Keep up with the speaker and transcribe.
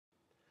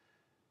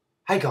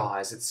Hey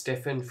guys, it's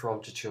Stefan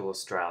from Tutorial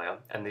Australia,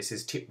 and this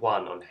is tip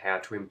 1 on how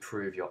to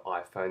improve your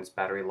iPhone's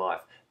battery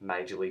life,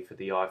 majorly for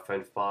the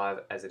iPhone 5,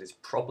 as it is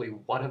probably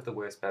one of the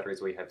worst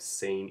batteries we have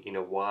seen in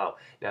a while.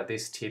 Now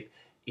this tip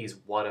is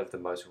one of the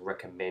most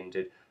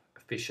recommended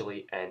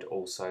officially and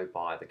also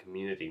by the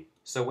community.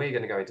 So we're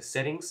going to go into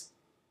settings,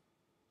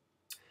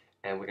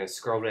 and we're going to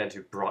scroll down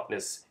to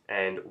brightness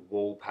and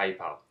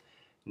wallpaper.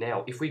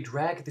 Now, if we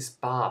drag this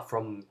bar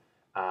from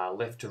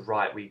left to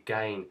right, we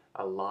gain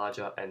a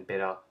larger and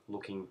better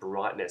looking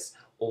brightness.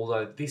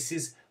 Although this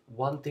is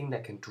one thing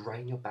that can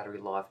drain your battery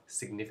life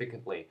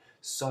significantly.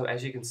 So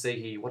as you can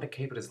see here, you want to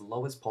keep it as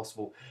low as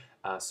possible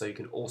so you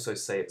can also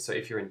see it. So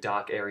if you're in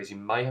dark areas, you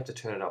may have to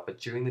turn it up, but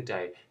during the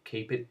day,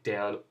 keep it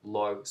down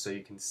low so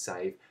you can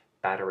save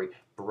battery.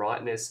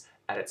 Brightness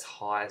at its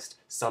highest,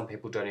 some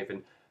people don't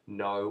even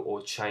know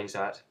or change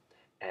that,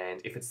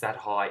 and if it's that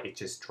high, it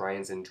just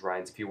drains and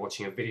drains. If you're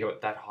watching a video at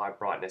that high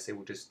brightness, it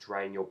will just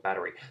drain your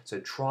battery. So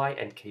try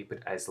and keep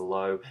it as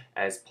low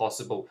as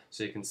possible.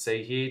 So you can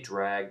see here,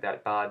 drag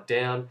that bar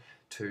down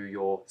to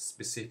your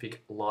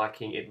specific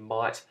liking. It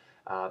might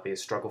be a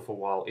struggle for a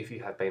while if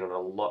you have been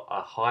on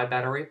a high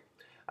battery,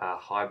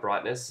 high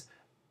brightness.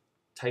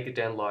 Take it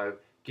down low,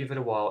 give it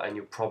a while, and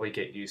you'll probably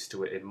get used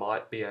to it. It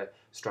might be a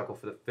struggle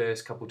for the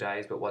first couple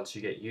days, but once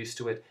you get used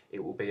to it,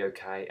 it will be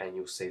okay and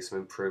you'll see some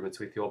improvements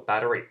with your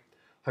battery.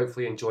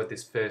 Hopefully you enjoyed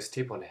this first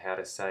tip on how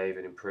to save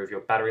and improve your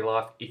battery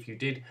life. If you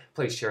did,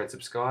 please share and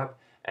subscribe,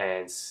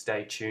 and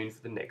stay tuned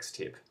for the next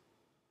tip.